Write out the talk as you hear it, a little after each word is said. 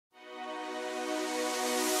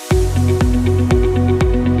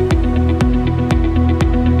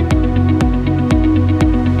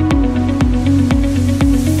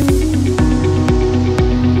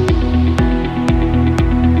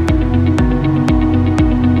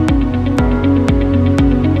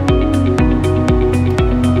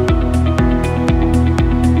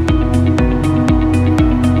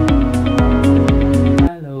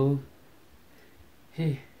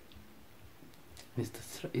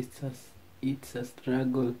it's a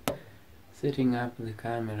struggle setting up the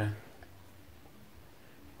camera.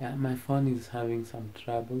 Yeah, my phone is having some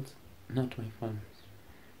troubles. Not my phone.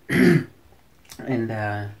 And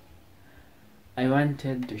I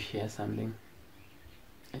wanted to share something.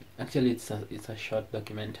 Actually, it's a short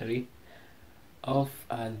documentary of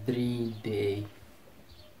a 3-day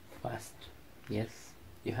fast. Yes,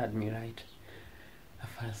 you heard me right. A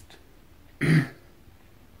fast.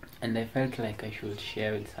 And I felt like I should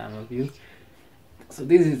share with some of you. So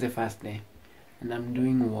this is the first day, and I'm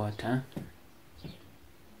doing water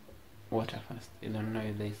fast. I don't know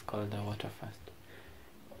if it's called a water fast.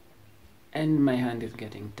 And my hand is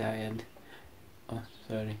getting tired. Oh,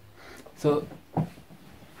 sorry. So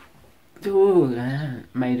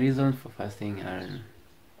my reasons for fasting are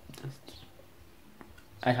just,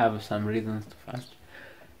 I have some reasons to fast,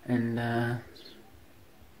 and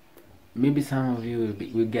maybe some of you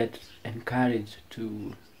will get encouraged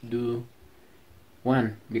to do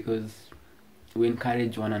one, because we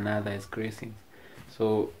encourage one another as Christians.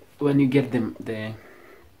 So when you get the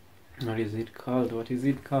what is it called?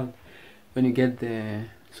 When you get the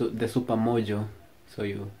super mojo, so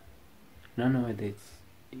you don't know whether it's.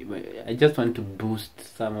 I just want to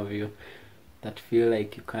boost some of you that feel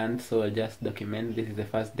like you can't, so I'll just document. This is the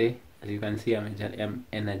first day. As you can see, I'm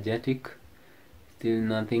energetic. Still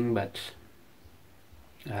nothing, but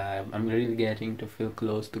I'm really getting to feel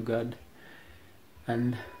close to God,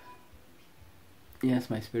 and yes,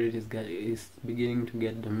 my spirit is beginning to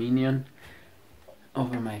get dominion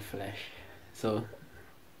over my flesh. So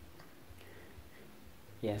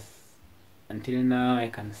yes, until now I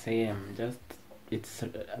can say it's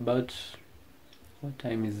about, what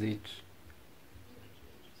time is it?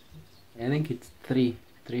 I think it's 3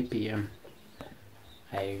 p.m.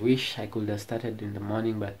 I wish I could have started in the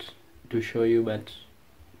morning, but to show you, but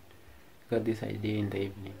got this idea in the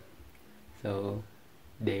evening. So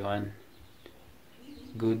day 1,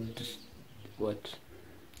 good. What?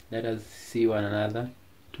 Let us see one another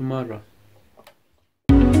tomorrow.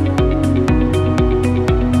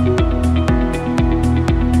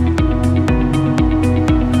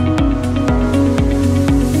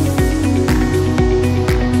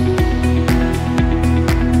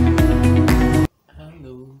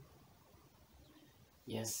 Hello.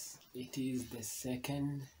 Yes, it is the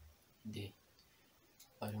second day,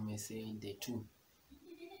 or you may say day 2,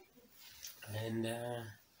 and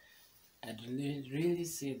I'd really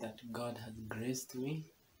say that God has graced me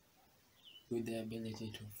with the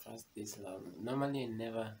ability to fast this long. Normally I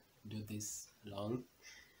never do this long.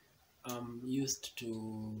 I'm used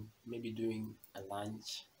to maybe doing a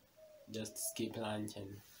lunch, just skip lunch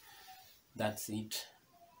and that's it.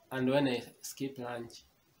 And when I skip lunch,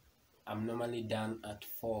 I'm normally done at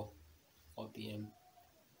 4 p.m.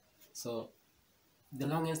 So the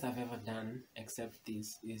longest I've ever done, except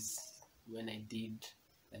this, is when I did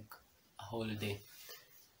like a whole day,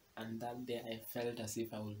 and that day I felt as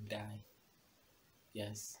if I would die.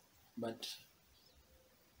 Yes, but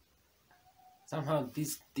somehow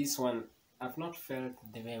this one, I've not felt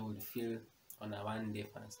the way I would feel on a 1-day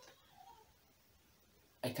fast.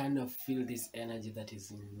 I kind of feel this energy that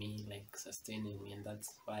is in me, like sustaining me, and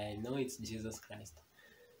that's why I know it's Jesus Christ.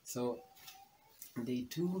 So day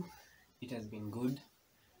 2, it has been good.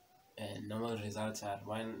 Normal results are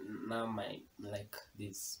one. Now my, like,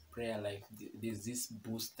 this prayer life, there's this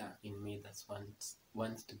booster in me that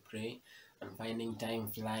wants to pray. I'm finding time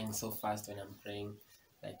flying so fast when I'm praying.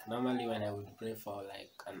 Like normally when I would pray for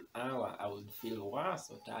like an hour, I would feel wow,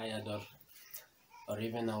 so tired, or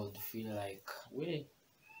even I would feel like, wait,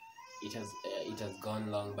 it has gone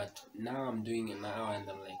long. But now I'm doing an hour and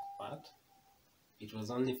I'm like, what? It was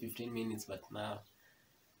only 15 minutes, but now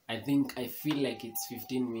I think I feel like it's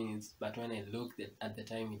 15 minutes, but when I look at the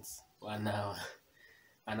time, it's 1 hour.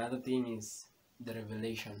 Another thing is the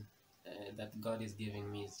revelation that God is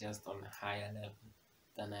giving me is just on a higher level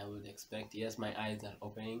than I would expect. Yes, my eyes are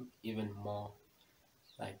opening even more.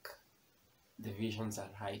 Like the visions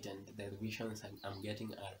are heightened. The visions I'm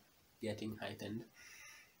getting are getting heightened,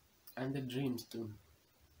 and the dreams too.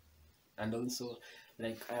 And also,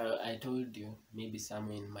 like I told you, maybe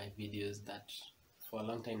some in my videos, that for a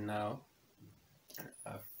long time now,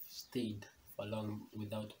 I've stayed for long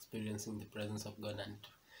without experiencing the presence of God, and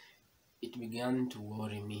it began to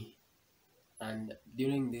worry me. And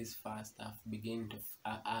during this fast, I've begun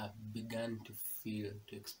to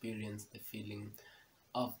experience the feeling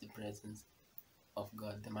of the presence of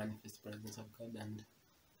God, the manifest presence of God, and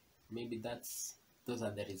maybe those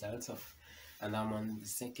are the results of. And I'm on the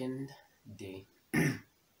second day.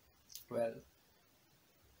 Well,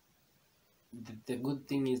 the good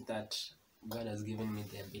thing is that God has given me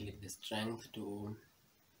the ability, the strength to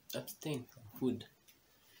abstain from food.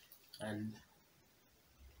 And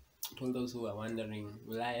to all those who are wondering,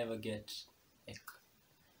 will I ever get like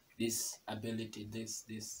this ability,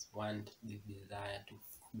 this want, this desire to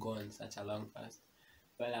go on such a long fast?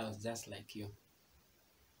 Well, I was just like you.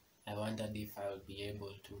 I wondered if I would be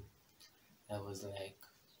able to. I was like,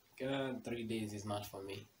 3 days is not for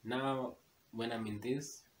me. Now, when I'm in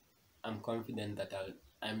this, I'm confident that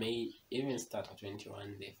I may even start a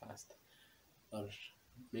 21-day fast, or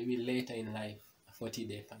maybe later in life, a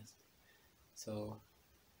 40-day fast. So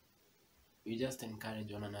we just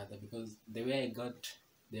encourage one another, because the way I got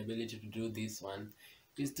the ability to do this one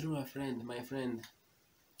is through a friend, my friend,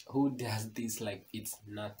 who does this like it's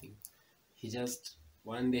nothing. He just,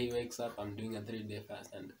 one day he wakes up, I'm doing a 3-day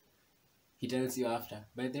fast, and he tells you after,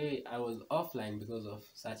 by the way, I was offline because of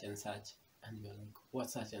such and such. And you're like, what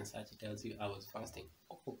such and such? He tells you, I was fasting.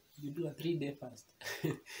 Oh, you do a 3-day fast.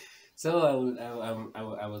 So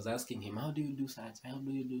I was asking him, how do you do such? How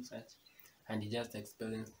do you do such? And he just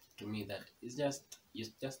explained to me that it's just, you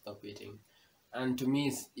just stop eating. And to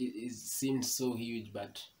me, it seemed so huge.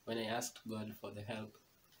 But when I asked God for the help,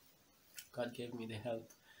 God gave me the help.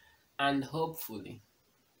 And hopefully,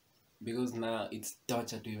 because now it's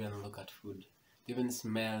torture to even look at food, to even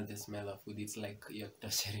smell the smell of food, it's like you're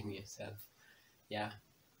torturing yourself. Yeah.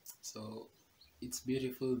 So it's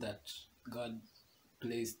beautiful that God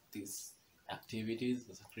placed these activities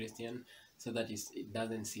as a Christian, so that it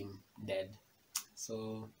doesn't seem dead.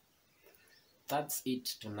 So that's it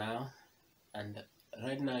to now. And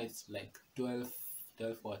right now it's like 12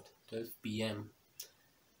 p.m.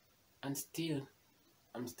 and still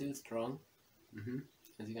I'm still strong.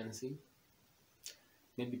 As you can see,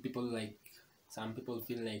 maybe people like, some people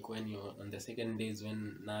feel like when you're on the second days,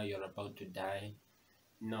 when now you're about to die.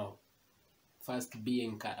 No, first be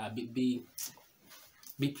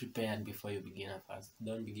prepared before you begin a fast.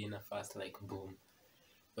 Don't begin a fast like boom.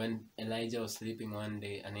 When Elijah was sleeping one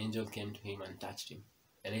day, an angel came to him and touched him.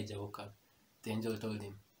 Elijah woke up. The angel told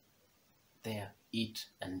him, there, eat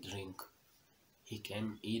and drink. He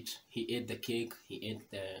came, he ate the cake,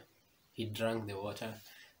 he drank the water,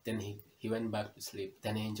 then he went back to sleep.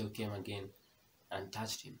 Then the angel came again and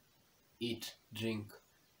touched him. Eat, drink,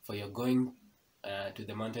 for you're going to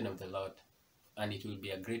the mountain of the Lord, and it will be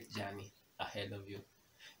a great journey ahead of you.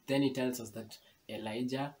 Then he tells us that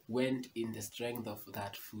Elijah went in the strength of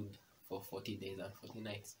that food for 40 days and 40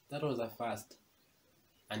 nights. That was a fast,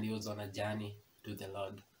 and he was on a journey to the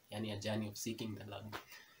Lord, and a journey of seeking the Lord.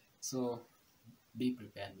 So be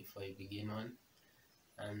prepared before you begin one,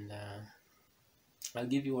 and I'll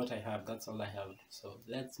give you what I have. That's all I have. So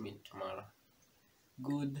let's meet tomorrow.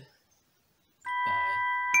 Goodbye.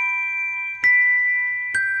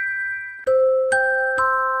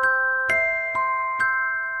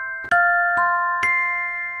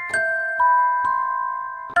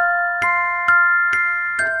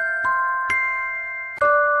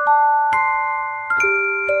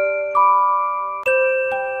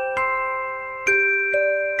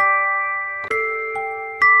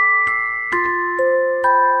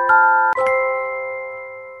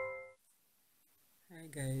 Hi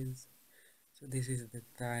guys, so this is the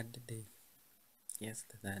third day. Yes,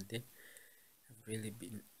 the third day. I've really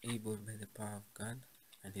been able by the power of God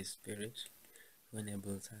and His Spirit, who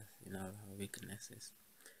enables us in all our weaknesses.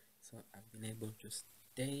 So I've been able to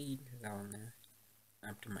stay longer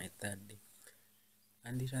up to my third day,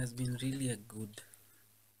 and it has been really a good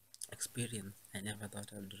experience. I never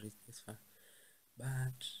thought I would reach this far,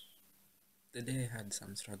 but the day I had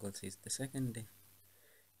some struggles is the second day.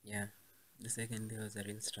 Yeah, the second day was a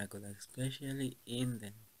real struggle, especially in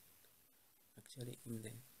the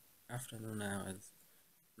afternoon hours.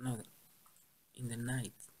 No, in the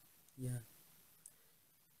night. Yeah,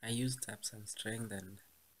 I used up some strength, and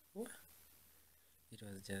it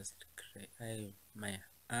was just crazy. My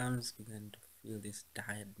arms began to feel this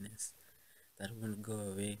tiredness that wouldn't go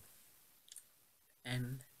away.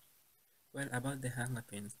 And well, about the hunger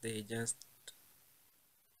pains, they just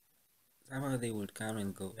somehow they would come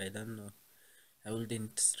and go. I don't know. I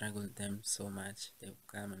wouldn't struggle with them so much. They would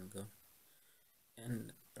come and go.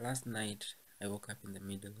 And last night I woke up in the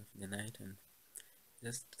middle of the night and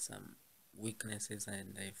just some weaknesses,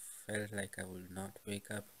 and I felt like I would not wake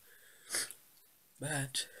up.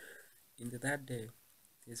 But in the third day,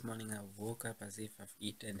 this morning, I woke up as if I've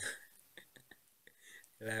eaten.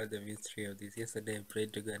 I love the mystery of this. Yesterday I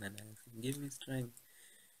prayed to God and I asked Him, give me strength,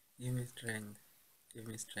 give me strength, give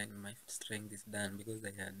me strength. My strength is done because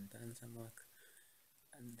I had done some work.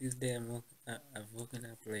 And this day I've woken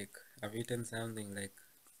up like I've eaten something like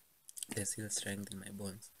there's still strength in my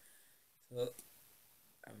bones. So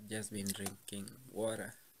I've just been drinking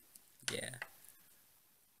water. Yeah,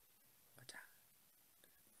 water.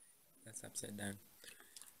 That's upside down.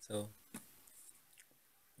 So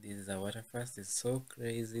this is a water fast. It's so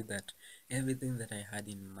crazy that everything that I had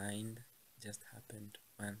in mind just happened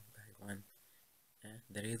one by one. Yeah?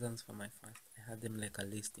 The reasons for my fast, I had them like a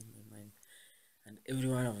list in my mind, and every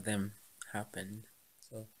one of them happened.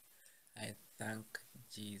 So I thank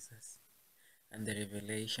Jesus and the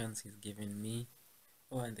revelations He's given me.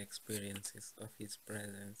 Oh, and the experiences of His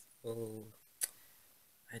presence. Oh,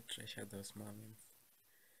 I treasure those moments.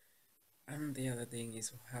 And the other thing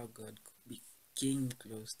is how God became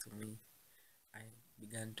close to me. I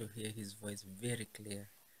began to hear His voice very clear,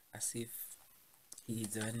 as if He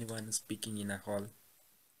is the only one speaking in a hall.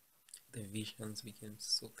 The visions became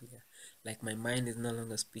so clear. Like my mind is no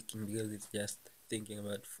longer speaking because it's just thinking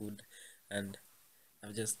about food, and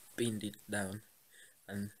I've just pinned it down.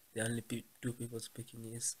 And the only two people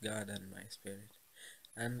speaking is God and my spirit.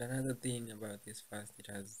 And another thing about this fast, it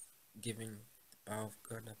has given the power of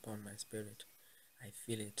God upon my spirit. I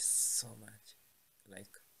feel it so much. Like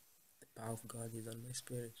the power of God is on my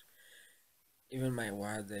spirit. Even my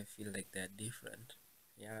words, I feel like they're different.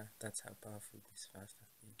 Yeah, that's how powerful this fast has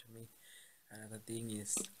been to me. Another thing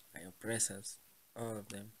is my oppressors, all of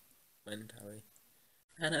them went away.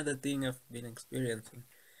 Another thing I've been experiencing,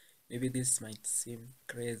 maybe this might seem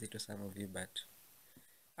crazy to some of you, but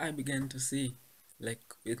I began to see,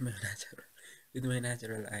 like with my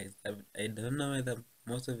natural eyes. I don't know whether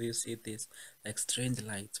most of you see this, like strange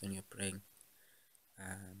lights when you're praying.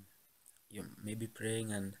 You may be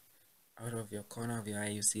praying, and out of your corner of your eye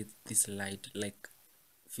you see this light. Like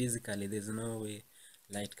physically, there's no way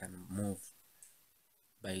light can move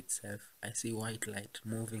by itself. I see white light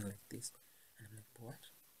moving like this, and I'm like, what?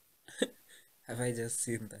 Have I just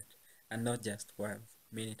seen that? And not just once,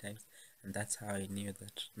 many times. And that's how I knew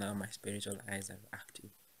that now my spiritual eyes are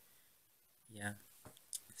active. Yeah,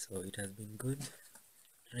 so it has been good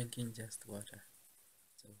drinking just water.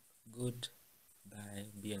 So good,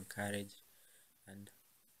 bye, be encouraged, and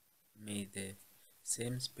may the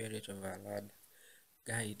same Spirit of our Lord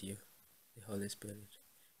guide you, the Holy Spirit,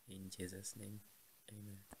 in Jesus' name.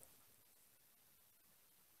 Amen.